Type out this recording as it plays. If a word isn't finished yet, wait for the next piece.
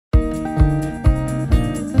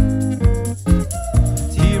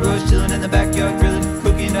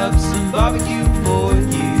up some barbecue for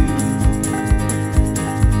you.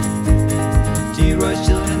 T-Roy's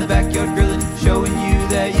chilling in the backyard grilling, showing you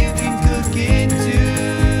that you can cook it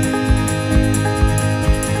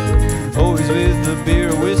too. Always with a beer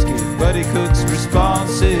or whiskey, but he cooks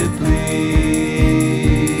responsibly.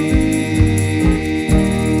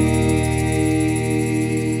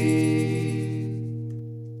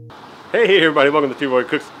 Hey everybody, welcome to T-Roy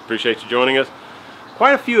Cooks. Appreciate you joining us.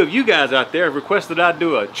 Quite a few of you guys out there have requested I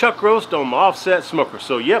do a chuck roast on my offset smoker.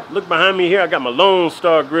 So yep, look behind me here. I got my Lone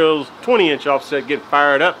Star Grillz 20-inch offset getting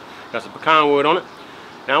fired up. Got some pecan wood on it.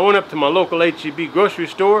 Now I went up to my local HEB grocery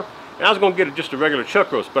store and I was going to get just a regular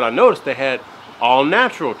chuck roast, but I noticed they had all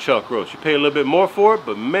natural chuck roast. You pay a little bit more for it,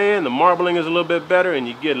 but man, the marbling is a little bit better and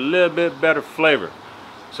you get a little bit better flavor.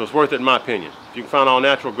 So it's worth it in my opinion. If you can find all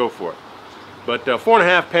natural, go for it. But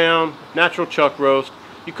 4.5 pound natural chuck roast.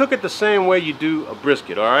 You cook it the same way you do a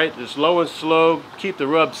brisket, all right? Just low and slow. Keep the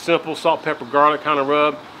rub simple, salt, pepper, garlic kind of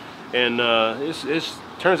rub, and it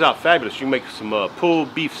turns out fabulous. You can make some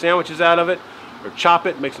pulled beef sandwiches out of it, or chop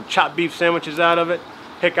it, make some chopped beef sandwiches out of it.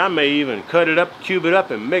 Heck, I may even cut it up, cube it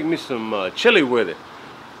up, and make me some chili with it.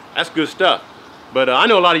 That's good stuff. But I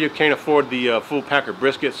know a lot of you can't afford the full packer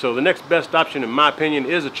brisket, so the next best option, in my opinion,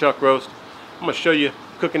 is a chuck roast. I'm gonna show you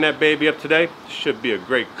cooking that baby up today. Should be a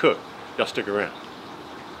great cook. Y'all stick around.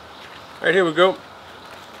 All right, here we go.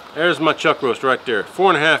 There's my chuck roast right there.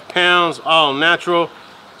 4.5 pounds, all natural.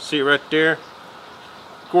 See it right there?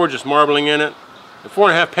 Gorgeous marbling in it. And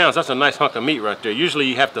 4.5 pounds, that's a nice hunk of meat right there. Usually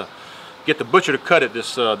you have to get the butcher to cut it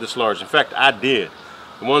this large. In fact, I did.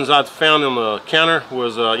 The ones I found on the counter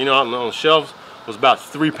was, you know, out on the shelves, was about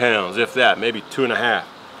 3 pounds, if that, maybe 2.5.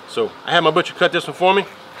 So I had my butcher cut this one for me.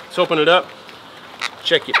 Let's open it up.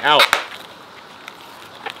 Check it out.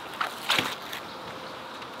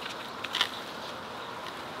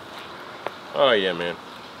 Oh yeah, man.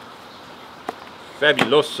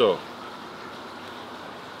 Fabuloso.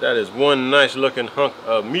 That is one nice looking hunk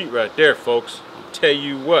of meat right there, folks. I'll tell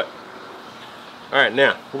you what. Alright,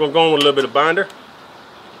 now we're gonna go in with a little bit of binder.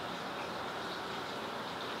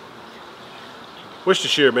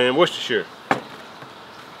 Worcestershire, man, Worcestershire.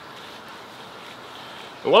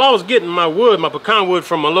 And while I was getting my wood, my pecan wood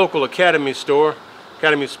from my local Academy store,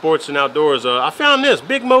 Academy Sports and Outdoors, I found this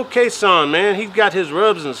Big Moe Cason, man. He's got his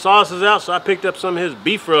rubs and sauces out, so I picked up some of his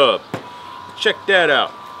beef rub. Check that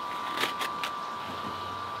out.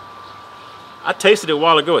 I tasted it a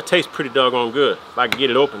while ago. It tastes pretty doggone good. If I can get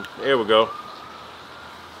it open, there we go.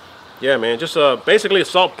 Yeah, man, just basically a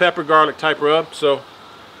salt, pepper, garlic type rub. So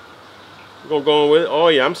we're gonna go on with it. Oh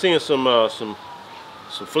yeah, I'm seeing some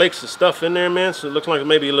flakes of stuff in there, man. So it looks like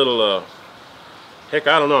maybe a little, heck,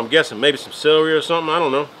 I don't know. I'm guessing maybe some celery or something. I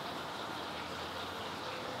don't know.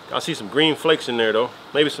 I see some green flakes in there though.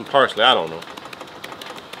 Maybe some parsley. I don't know.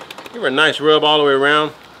 Give her a nice rub all the way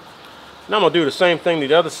around. Now I'm gonna do the same thing to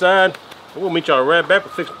the other side. And we'll meet y'all right back.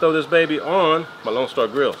 We'll fix to throw this baby on my Lone Star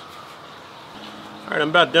Grillz. All right, I'm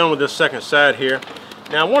about done with this second side here.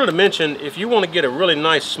 Now I wanted to mention, if you want to get a really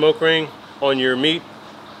nice smoke ring on your meat,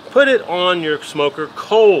 put it on your smoker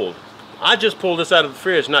cold. I just pulled this out of the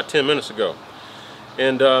fridge not 10 minutes ago.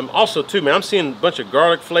 And also too, man, I'm seeing a bunch of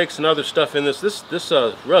garlic flakes and other stuff in this. This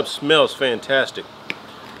rub smells fantastic.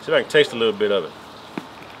 See if I can taste a little bit of it.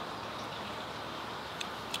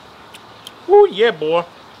 Ooh, yeah, boy.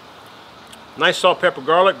 Nice salt, pepper,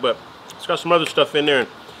 garlic, but it's got some other stuff in there. And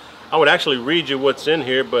I would actually read you what's in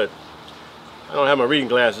here, but I don't have my reading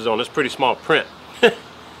glasses on. It's pretty small print.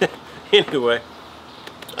 Anyway.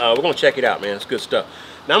 We're going to check it out, man. It's good stuff.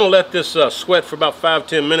 Now I'm going to let this sweat for about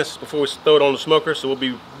 5-10 minutes before we throw it on the smoker, so we'll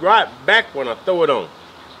be right back when I throw it on.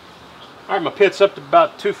 Alright, my pit's up to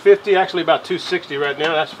about 250, actually about 260 right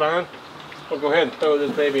now. That's fine. I'll go ahead and throw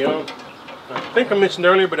this baby on. I think I mentioned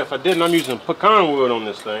earlier, but if I didn't, I'm using pecan wood on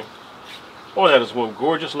this thing. Oh, that is one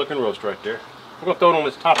gorgeous looking roast right there. I'm going to throw it on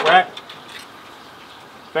this top rack.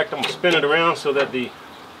 In fact, I'm going to spin it around so that the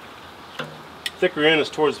thicker end is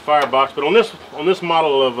towards the firebox. But on this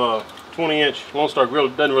model of 20-inch Lone Star Grill,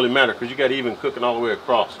 it doesn't really matter because you got even cooking all the way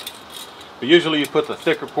across. But usually you put the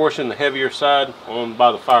thicker portion, the heavier side, on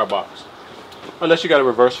by the firebox, unless you got a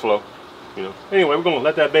reverse flow, you know. Anyway, we're gonna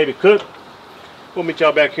let that baby cook. We'll meet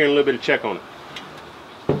y'all back here in a little bit to check on it.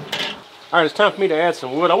 All right, it's time for me to add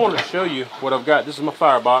some wood. I wanted to show you what I've got. This is my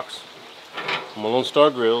firebox, my Lone Star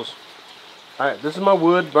Grillz. All right, this is my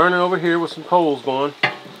wood burning over here with some coals going.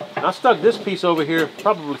 And I stuck this piece over here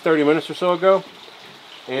probably 30 minutes or so ago,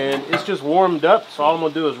 and it's just warmed up. So all I'm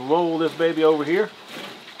gonna do is roll this baby over here,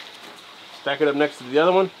 stack it up next to the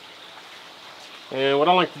other one. And what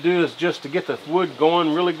I like to do is, just to get the wood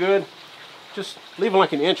going really good, just leave it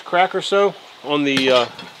like an inch crack or so, on the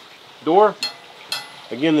door.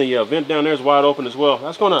 Again, the vent down there is wide open as well.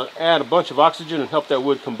 That's going to add a bunch of oxygen and help that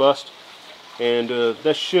wood combust. And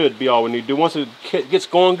that should be all we need to do. Once it gets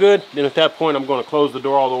going good, then at that point I'm going to close the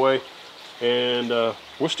door all the way. And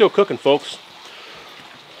we're still cooking, folks.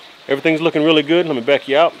 Everything's looking really good. Let me back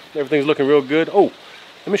you out. Everything's looking real good. Oh,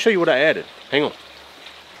 let me show you what I added. Hang on.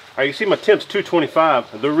 All right, you see my temp's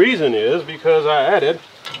 225. The reason is because I added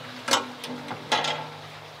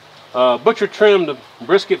butcher trimmed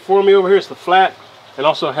brisket for me over here. It's the flat, and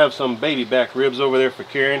also have some baby back ribs over there for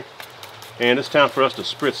carrying. And it's time for us to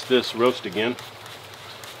spritz this roast again.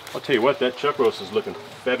 I'll tell you what, that chuck roast is looking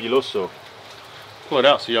fabuloso. Pull it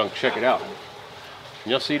out so y'all can check it out.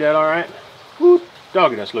 Can y'all see that all right? Woo,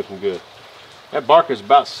 doggy, that's looking good. That bark is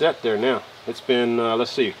about set there now. It's been,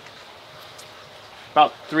 let's see,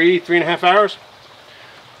 about 3.5 hours.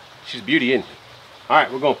 She's a beauty, isn't she? All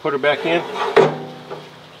right, we're gonna put her back in.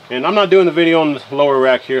 And I'm not doing the video on the lower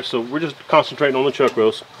rack here, so we're just concentrating on the chuck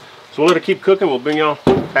roast. So we'll let her keep cooking. We'll bring y'all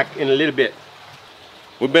back in a little bit.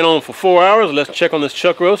 We've been on for 4 hours. Let's check on this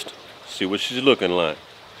chuck roast. See what she's looking like.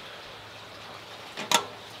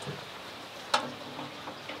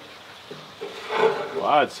 Well,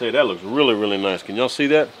 I'd say that looks really, really nice. Can y'all see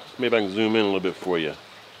that? Maybe I can zoom in a little bit for you.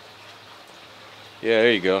 Yeah,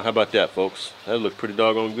 there you go. How about that, folks? That looks pretty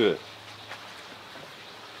doggone good.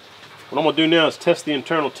 What I'm going to do now is test the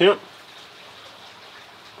internal temp.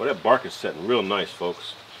 Well, that bark is setting real nice,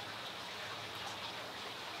 folks.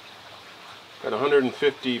 Got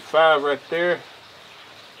 155 right there.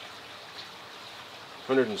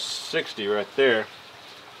 160 right there.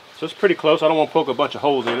 So it's pretty close. I don't want to poke a bunch of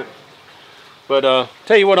holes in it. But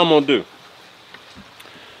tell you what I'm going to do.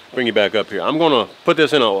 Bring you back up here. I'm going to put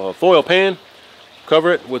this in a foil pan.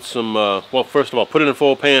 Cover it with some, well, first of all, put it in a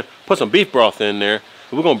foil pan. Put some beef broth in there.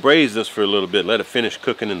 We're going to braise this for a little bit. Let it finish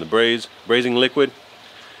cooking in the braising liquid.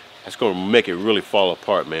 That's going to make it really fall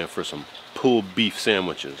apart, man, for some pulled beef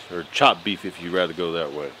sandwiches, or chopped beef if you'd rather go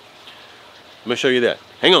that way. Let me show you that.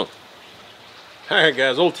 Hang on. Alright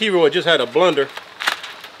guys, old T-Roy just had a blunder.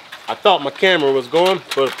 I thought my camera was going,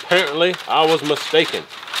 but apparently I was mistaken.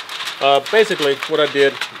 Basically what I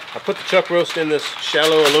did, I put the chuck roast in this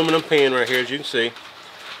shallow aluminum pan right here, as you can see.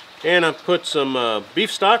 And I put some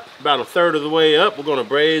beef stock about a third of the way up. We're going to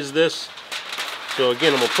braise this. So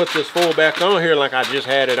again, I'm going to put this foil back on here like I just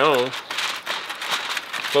had it on.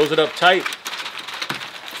 Close it up tight.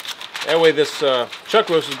 That way this chuck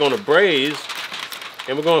roast is going to braise,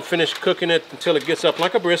 and we're going to finish cooking it until it gets up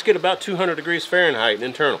like a brisket, about 200 degrees Fahrenheit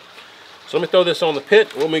internal. So let me throw this on the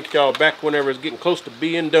pit. We'll meet y'all back whenever it's getting close to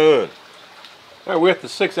being done. All right, we're at the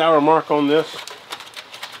 6-hour mark on this,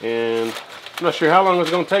 and I'm not sure how long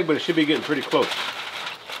it's going to take, but it should be getting pretty close.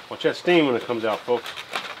 Watch that steam when it comes out, folks.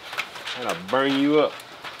 That'll burn you up.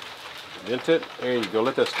 Vent it. There you go.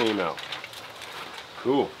 Let that steam out.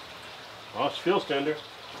 Cool. Oh, it feels tender.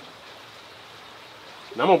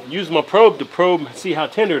 And I'm going to use my probe to probe and see how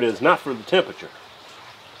tender it is, not for the temperature.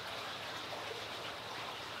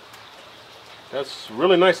 That's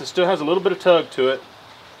really nice. It still has a little bit of tug to it.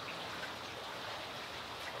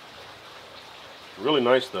 Really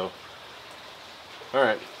nice though.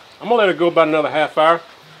 Alright, I'm going to let it go about another half hour.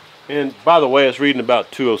 And by the way, it's reading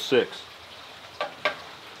about 206.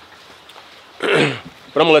 But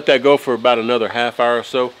I'm going to let that go for about another half hour or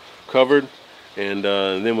so, covered. And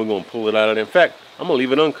then we're going to pull it out of there. In fact, I'm going to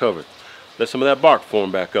leave it uncovered. Let some of that bark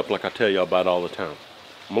form back up like I tell y'all about all the time.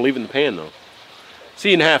 I'm going to leave it in the pan though. See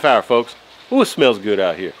you in a half hour, folks. Ooh, it smells good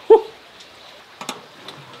out here. Woo.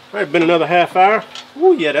 Alright, been another half hour.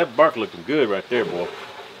 Ooh, yeah, that bark looking good right there, boy.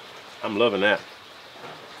 I'm loving that.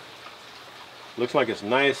 Looks like it's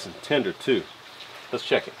nice and tender too. Let's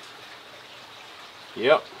check it.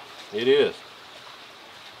 Yep, it is.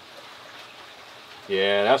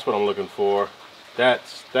 Yeah, that's what I'm looking for.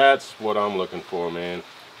 That's what I'm looking for, man.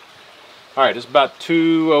 Alright, it's about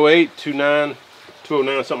 208,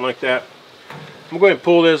 209, something like that. I'm going to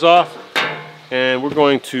pull this off, and we're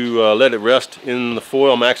going to let it rest in the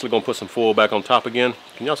foil. I'm actually going to put some foil back on top again.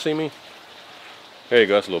 Can y'all see me? There you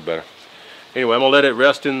go, that's a little better. Anyway, I'm going to let it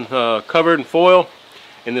rest in covered in foil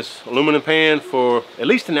in this aluminum pan for at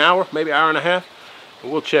least an hour, maybe an hour and a half.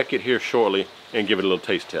 And we'll check it here shortly and give it a little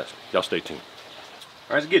taste test. Y'all stay tuned.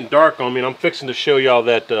 Alright, it's getting dark on me, and I'm fixing to show y'all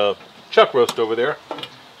that chuck roast over there.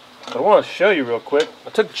 But I want to show you real quick. I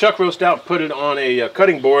took the chuck roast out and put it on a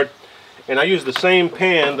cutting board, and I used the same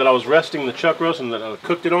pan that I was resting the chuck roast and that I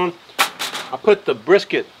cooked it on. I put the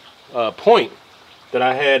brisket point that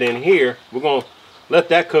I had in here. We're going to let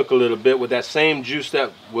that cook a little bit with that same juice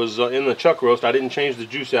that was in the chuck roast. I didn't change the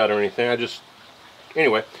juice out or anything. I just,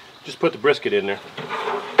 anyway, just put the brisket in there.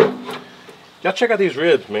 Y'all check out these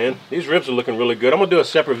ribs, man. These ribs are looking really good. I'm gonna do a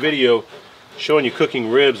separate video showing you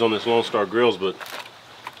cooking ribs on this Lone Star Grillz, but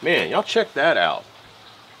man, y'all check that out.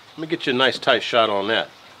 Let me get you a nice tight shot on that.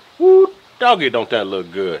 Woo, doggy, don't that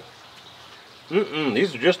look good?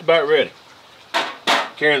 These are just about ready.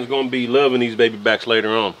 Karen's gonna be loving these baby backs later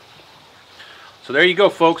on. So there you go,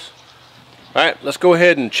 folks. All right, let's go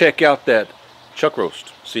ahead and check out that chuck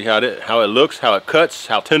roast. See how it looks, how it cuts,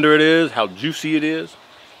 how tender it is, how juicy it is.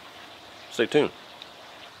 Stay tuned.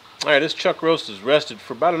 All right, this chuck roast is rested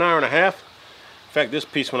for about an hour and a half. In fact, this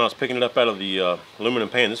piece, when I was picking it up out of the aluminum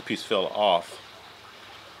pan, this piece fell off.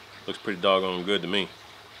 Looks pretty doggone good to me.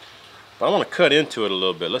 But I want to cut into it a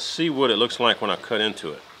little bit. Let's see what it looks like when I cut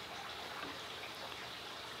into it.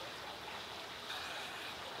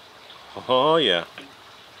 Oh yeah.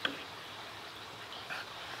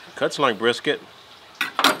 Cuts like brisket.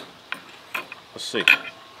 Let's see.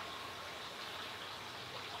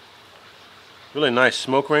 Really nice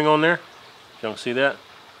smoke ring on there. Y'all can see that?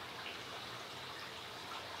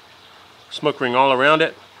 Smoke ring all around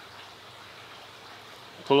it.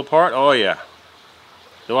 Pull apart. Oh yeah.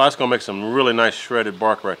 So that's gonna make some really nice shredded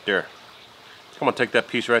bark right there. I'm gonna take that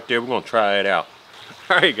piece right there. We're gonna try it out.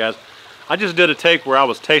 All right, guys. I just did a take where I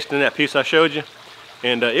was tasting that piece I showed you,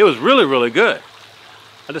 and it was really, really good.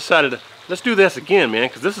 I decided let's do this again, man,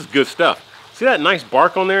 because this is good stuff. See that nice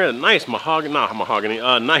bark on there? A nice mahogany, not mahogany,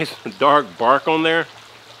 nice dark bark on there.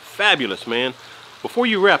 Fabulous, man. Before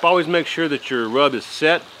you wrap, always make sure that your rub is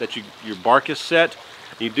set, that your bark is set.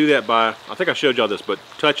 You do that by, I think I showed y'all this, but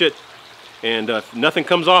touch it, and if nothing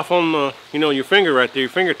comes off on your finger right there, your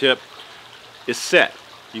fingertip, it's set.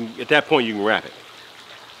 At that point, you can wrap it.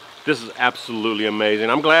 This is absolutely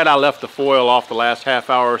amazing. I'm glad I left the foil off the last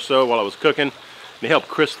half hour or so while I was cooking, and it helped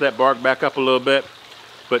crisp that bark back up a little bit.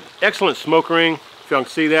 But excellent smoke ring, if y'all can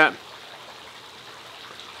see that.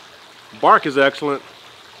 Bark is excellent.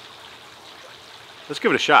 Let's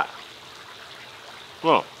give it a shot.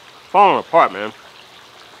 Well, falling apart, man.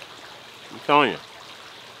 I'm telling you.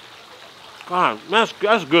 God,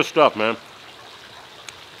 that's good stuff, man.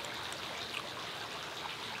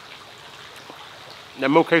 That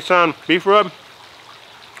Moe Cason beef rub,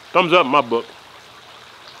 thumbs up in my book.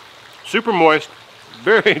 Super moist,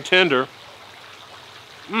 very tender.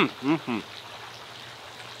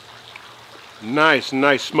 Nice,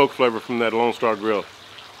 nice smoke flavor from that Lone Star Grillz.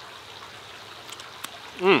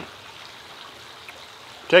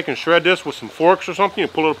 Take and shred this with some forks or something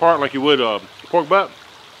and pull it apart like you would a pork butt.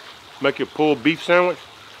 Make you a pulled beef sandwich.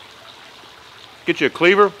 Get you a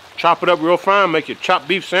cleaver, chop it up real fine, make you a chopped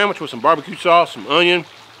beef sandwich with some barbecue sauce, some onion,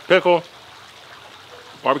 pickle,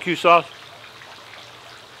 barbecue sauce.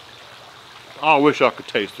 Oh, I wish I could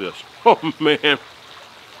taste this. Oh man.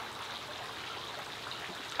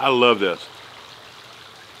 I love this.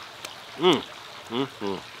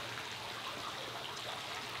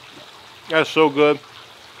 That's so good.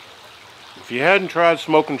 If you hadn't tried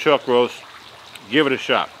smoking chuck roast, give it a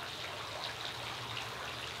shot.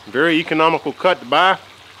 Very economical cut to buy.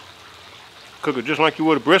 Cook it just like you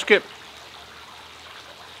would a brisket.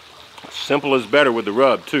 Simple is better with the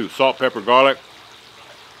rub too. Salt, pepper, garlic.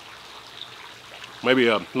 Maybe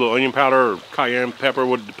a little onion powder or cayenne pepper,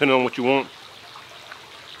 depending on what you want.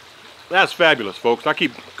 That's fabulous, folks. I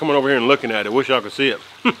keep coming over here and looking at it. Wish y'all could see it.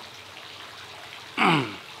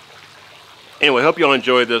 Anyway, hope y'all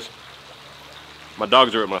enjoyed this. My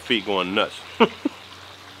dogs are at my feet going nuts.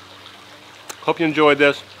 Hope you enjoyed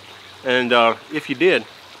this. And if you did,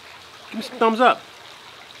 give me some thumbs up.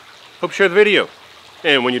 Hope you share the video.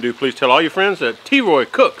 And when you do, please tell all your friends that T-Roy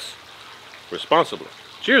cooks responsibly.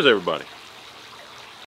 Cheers, everybody.